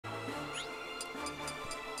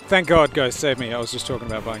Thank God, Ghost saved me. I was just talking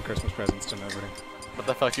about buying Christmas presents to nobody. What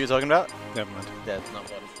the fuck are you talking about? Never mind. Yeah, it's not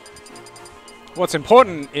important. What's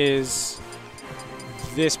important is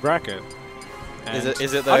this bracket. Is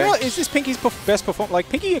it though? I don't know, is this Pinky's best performance? Like,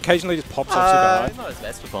 Pinky occasionally just pops up super high. Not his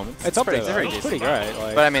best performance. It's up there, it's pretty great.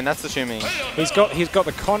 Like, but I mean, that's assuming... He's got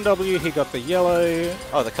the con W, he got the yellow.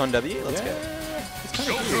 Oh, the con W? Let's go. It's kind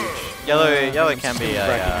of huge. Yellow can be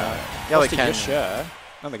a... Yellow can... Sure.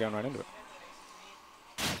 Oh, they're going right into it.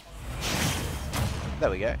 There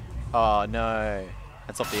we go. Oh, no.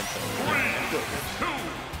 That's off the input. 3, 2,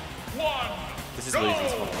 1, this is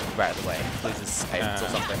losers right out of the way. Losers payments or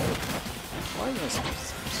something. Why are you going to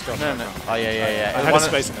stop? No. Oh, yeah. I had a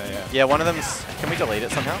space in there, yeah. Yeah, one of them's... Can we delete it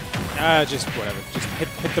somehow? Just whatever. Just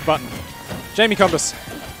hit the button. Jamie Combus.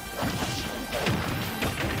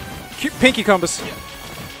 Pinky Combus.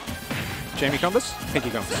 Jamie Combus. Pinky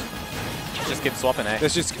Combus. Just keep swapping, eh?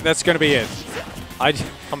 That's going to be it.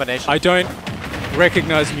 Combination. I don't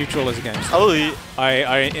recognize neutral as a game. Oh,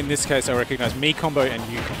 in this case, I recognize me combo and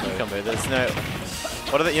you combo. There's no...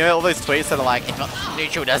 What are the, you know, all those tweets that are like,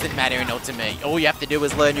 neutral doesn't matter in Ultimate. All you have to do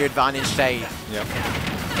is learn your advantage state. Yep.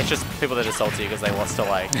 It's just people that are salty because they lost to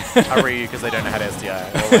like a Ryu because they don't know how to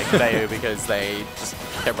SDI, or like Bayo because they just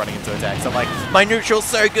kept running into attacks. I'm like, my neutral's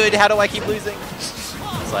so good, how do I keep losing?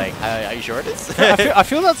 It's like, are you sure it is? I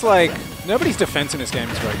feel that's like, nobody's defense in this game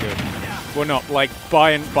is very good. Well, not like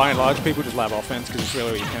by and large, people just lab offense because it's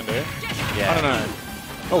really what you can do. Yeah. I don't know.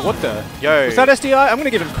 Oh, what the? Yo. Was that SDI? I'm going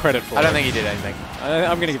to give him credit for it. I don't think he did anything.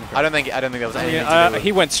 I'm going to give him credit. I don't think there was anything to do with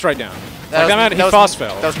he went straight down. He fast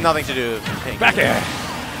fell. That was nothing to do with Pinky. Back air.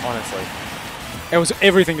 Honestly. It was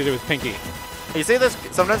everything to do with Pinky. You see this,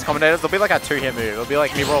 sometimes commentators, there'll be like a 2-hit move. It'll be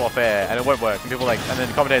like me roll off air and it won't work. And people like, and then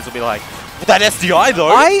commentators will be like, that SDI though.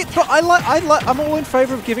 I'm all in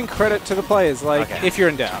favor of giving credit to the players. Like, if you're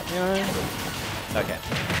in doubt, you know. Okay.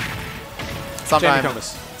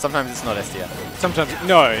 Sometimes it's not SDI. Sometimes,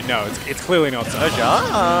 no, it's clearly not. No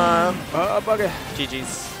jump. Bugger.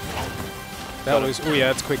 GG's. That was, oh yeah,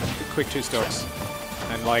 it's quick 2 stocks.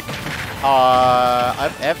 And like,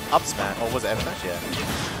 up smash, or was it F smash? Yeah.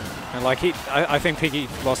 And like I think Piggy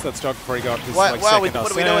lost that stock before he got his what are we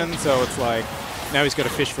doing? So it's like, now he's got to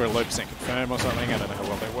fish for a low percent confirm or something. I don't know how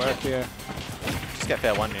well they work here. Just get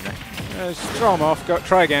fair one, you know. Just throw him off.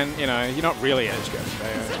 Try again. You know, you're not really edge guard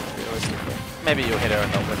today, realistically. Maybe you'll hit her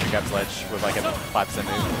and when you grab ledge with like a 5%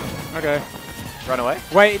 move. Okay. Run away.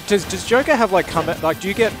 Wait, does Joker have like combat? Like, do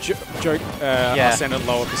you get Joker Arsene at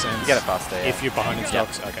lower percent? You get it faster. Yeah. If you're behind in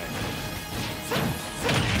stocks. Yep. Okay.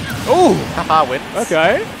 Ooh. Haha, wins.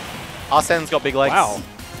 Okay. Arsene's got big legs. Wow.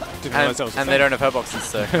 Didn't realize that was and they don't have her boxes,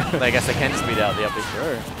 so I guess they can just beat out the up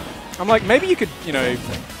Sure. I'm like, maybe you could, you know,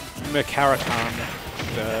 Makarakan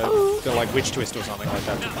the like witch twist or something like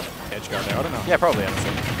that to edge guard there. I don't know. Yeah, probably,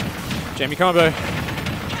 honestly. Jamie combo.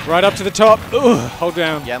 Right up to the top. Ooh, hold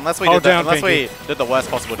down. Yeah, unless we did the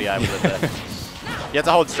worst possible DI with it there. You have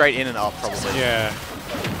to hold straight in and up, probably. Yeah.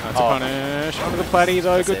 That's a punish. Onto the platty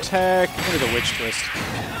though. Good tech. Into the witch twist.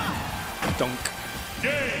 Donk.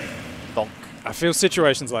 Donk. I feel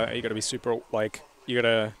situations like that, you got to be super, like, you got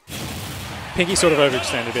to... Pinky sort of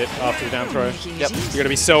overextend a bit after the down throw. Yep. You got to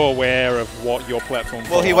be so aware of what your platform.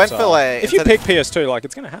 Well, he went for like. If you pick PS2, like,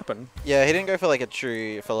 it's going to happen. Yeah, he didn't go for like a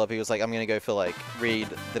true follow-up. He was like, I'm going to go for like read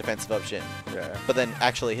the defensive option. Yeah. But then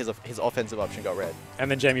actually his offensive option got read.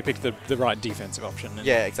 And then Jamie picked the right defensive option. And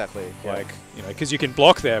yeah, exactly. Like, you know, because you can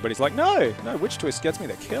block there, but he's like, no, witch twist gets me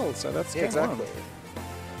the kill, so that's exactly.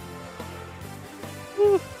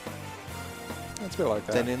 Woo. It's a bit like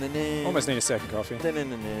that. Almost need a second coffee.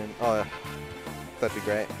 Oh, that'd be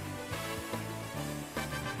great.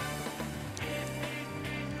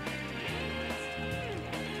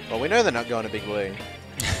 Well, we know they're not going to Big Blue.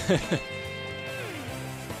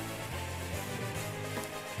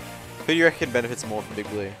 Who do you reckon benefits more from Big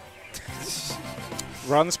Blue?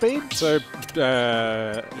 Run speed. So,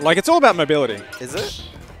 like, it's all about mobility. Is it?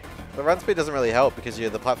 The run speed doesn't really help because the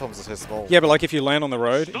platforms are so small. Yeah, but like if you land on the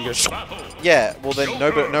road, and you go. Yeah, well then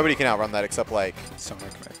nobody can outrun that except like. Sonic.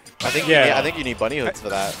 I think you need bunny hoods for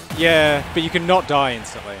that. Yeah, but you can not die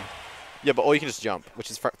instantly. Yeah, but or you can just jump, which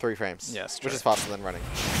is 3 frames. Yes, which is faster than running.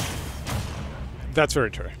 That's very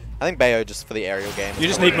true. I think Bayo just for the aerial game. You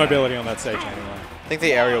just need mobility on that stage anyway. I think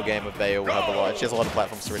the aerial game of Bayo will help a lot. She has a lot of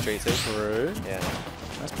platforms to retreat to. True. Yeah.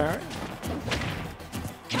 Nice parry.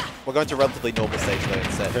 We're going to relatively normal stage though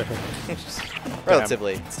instead.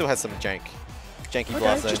 Relatively. It still has some janky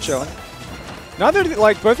blast zones. Just chilling. Neither,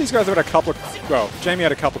 like, both these guys have had a couple of, well, Jamie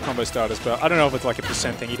had a couple of combo starters, but I don't know if it's like a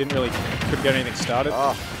percent thing. He couldn't get anything started.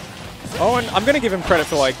 Oh, and I'm going to give him credit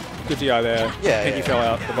for, like, good DI there. Yeah, Pinky fell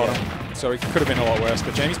out at the bottom. so it could have been a lot worse.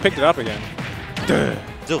 But Jamie's picked it up again.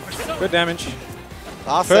 Good damage.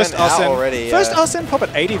 Arsene out already. First Arsene pop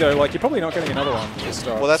at 80 though. Like you're probably not getting another one.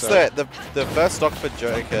 Well, that's the first stock for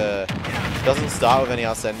Joker doesn't start with any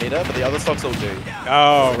Arsene meter, but the other stocks all do.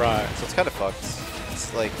 Oh right. So it's kind of fucked.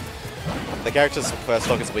 It's like the character's first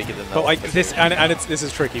stock is weaker than that. But like this, this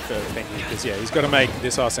is tricky for Pinky because yeah, he's got to make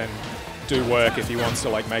this Arsene do work if he wants to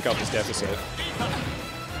like make up his deficit.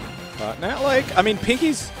 But now, like, I mean,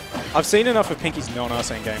 Pinky's. I've seen enough of Pinky's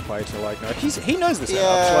non-Arsene gameplay to like know he knows the setups.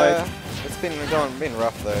 Yeah, like, it's been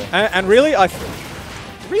rough though. And really,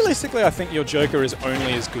 realistically, I think your Joker is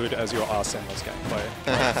only as good as your Arsenal's gameplay,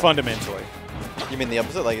 fundamentally. You mean the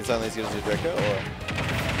opposite? Like it's only as good as your Joker,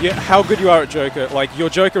 or? Yeah, how good you are at Joker. Like your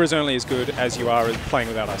Joker is only as good as you are at playing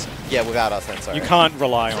without Arsene. Yeah, without Arsene. Sorry. You can't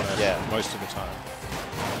rely on it most of the time.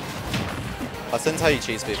 Arsene's how you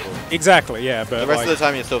cheese people. Exactly, yeah, but the rest like, of the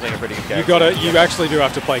time you're still being a pretty good character. You actually do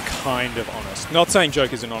have to play kind of honest. Not saying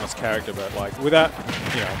Joker's an honest character, but like without,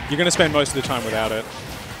 you know, you're going to spend most of the time without it.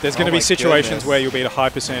 There's going to be situations where you'll be at a high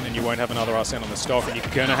percent and you won't have another Arsene on the stock, and you're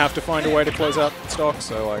going to have to find a way to close out stock.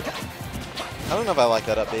 So like, I don't know if I like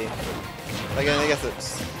that up B. Like I guess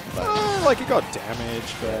it's like it got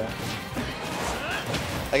damage, but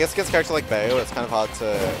I guess against a character like Bayo, it's kind of hard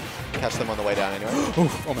to catch them on the way down anyway.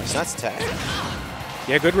 Oof, almost. Nice attack.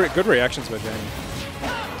 Yeah, good reactions by Jamie.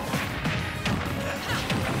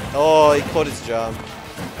 Oh, he caught his jump.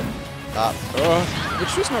 Up. Oh,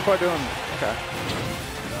 which just not quite doing. Okay.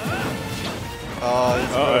 Oh, he's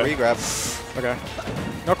got a re-grab. Okay.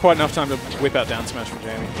 Not quite enough time to whip out down smash for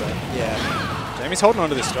Jamie, but yeah. Jamie's holding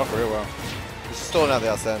onto this stock real well. He's just stalling out the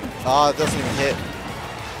Arsene. Oh, it doesn't even hit.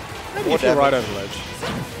 Maybe if you're right over the ledge.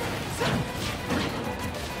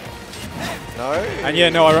 No. And yeah,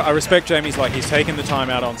 no, I respect Jamie's, like, he's taking the time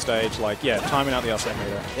out on stage, like, yeah, timing out the Arsene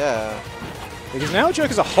meter. Yeah. Because now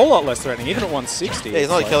Joker's a whole lot less threatening, even at 160. Yeah, he's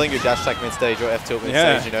not like killing you dash attack mid-stage or F-tilt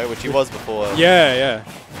mid-stage, you know, which he was before. Yeah, yeah.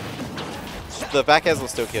 The back airs will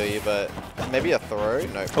still kill you, but maybe a throw?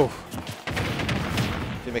 No. Oh.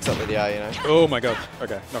 If you mix up the DI, you know. Oh my god.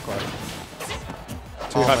 Okay, not quite.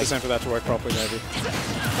 Too high percent for that to work properly, maybe.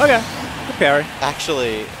 Okay, good parry.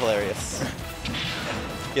 Actually, hilarious.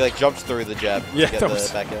 He like jumped through the jab to get the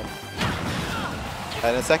back air.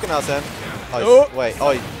 And a second Arsene. Oh, wait.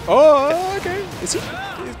 Oh, okay. Is he?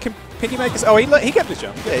 Can Pinky make this? Oh, he kept his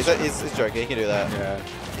jump. Yeah, he's Joker. He can do that. Yeah.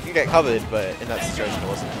 He can get covered, but in that situation, it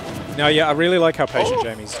wasn't. No, yeah, I really like how patient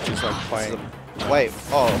Jamie's just like playing. Wait.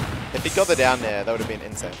 Oh, if he got the down there, that would have been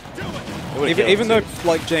insane. Even though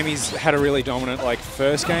like Jamie's had a really dominant like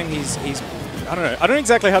first game, he's I don't know. I don't know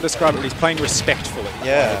exactly how to describe it, but he's playing respectfully.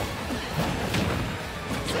 Yeah.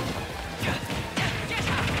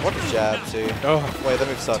 What a jab, too. Oh, wait, that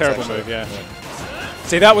move sucks. Terrible move, yeah.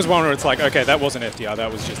 See, that was one where it's like, okay, that wasn't FDR,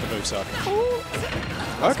 that was just the move suck.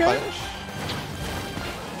 Okay.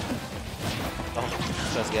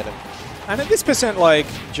 Oh, just get him. And at this percent, like,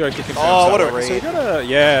 Joker can. Oh, what a read. So you gotta,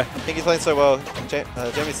 yeah. I think he's playing so well.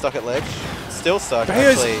 Jamie's stuck at ledge. Still stuck,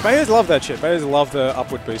 Bayers love that shit. Bayers love the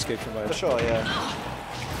upward boost kick from ledge. For sure, yeah.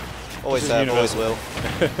 Always have, always will.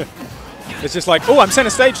 It's just like, oh, I'm center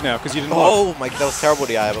stage now because you didn't. Oh my, that was terrible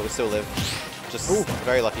DI, but we still live. Just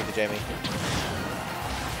very lucky for Jamie.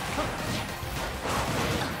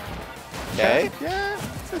 Okay. Yeah,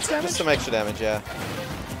 it's damage. Just some extra damage, yeah.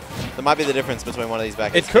 There might be the difference between one of these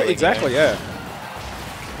back. It could, exactly, yeah.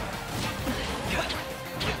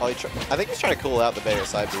 Oh, I think he's trying to cool out the Bayo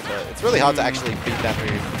side B, but it's really hard to actually beat that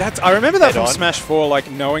move. I remember that from Smash 4, like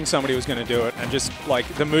knowing somebody was going to do it, and just like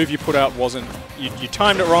the move you put out wasn't, you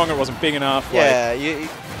timed it wrong, it wasn't big enough. Yeah, you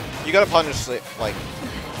got to punish it like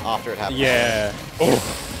after it happens. Yeah. Oh,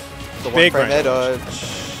 the one frame air dodge.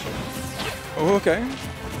 Oh, okay.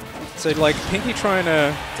 So like Pinky trying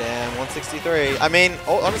to. Damn, 163. I mean,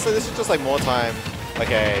 honestly, this is just like more time.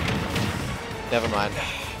 Okay, never mind.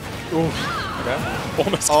 Ooh. Okay.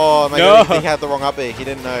 Almost. Oh my god, he had the wrong up B. He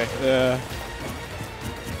didn't know. Yeah.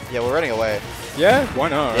 Yeah, we're running away. Yeah, why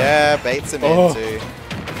not? Yeah, baits him in too.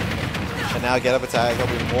 And now get up attack,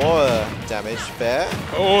 there'll be more damage. Fair.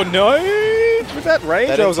 Oh no! With that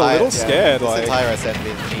rage, I was a little scared. This entire ascent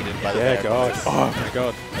being needed by the Bayo. God. Oh my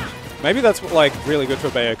god. Maybe that's like really good for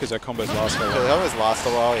Bayo because their combos last for a while. They always last a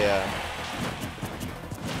while, yeah.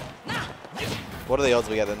 What are the odds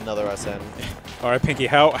we get another Arsene? All right, Pinky,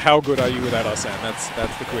 how good are you with that Arsene? That's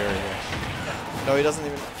the query here. No, he doesn't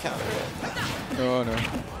even counter it. Oh no.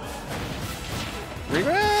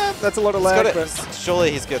 Regrab. That's a lot of lag. But surely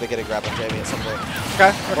he's going to get a grab on Jamie at some point.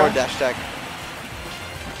 Okay. Or a dash attack.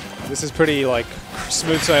 This is pretty like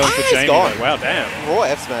smooth sailing for Jamie. Gone. Wow, damn. Raw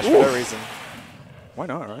F smash for no reason. Why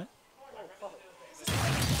not, right?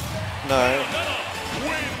 No.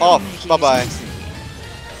 Off. Bye-bye.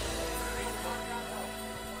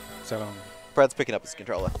 So, Brad's picking up his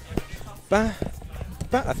controller. but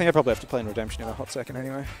I think I probably have to play in Redemption in a hot second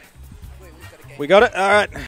anyway. We got it. All right.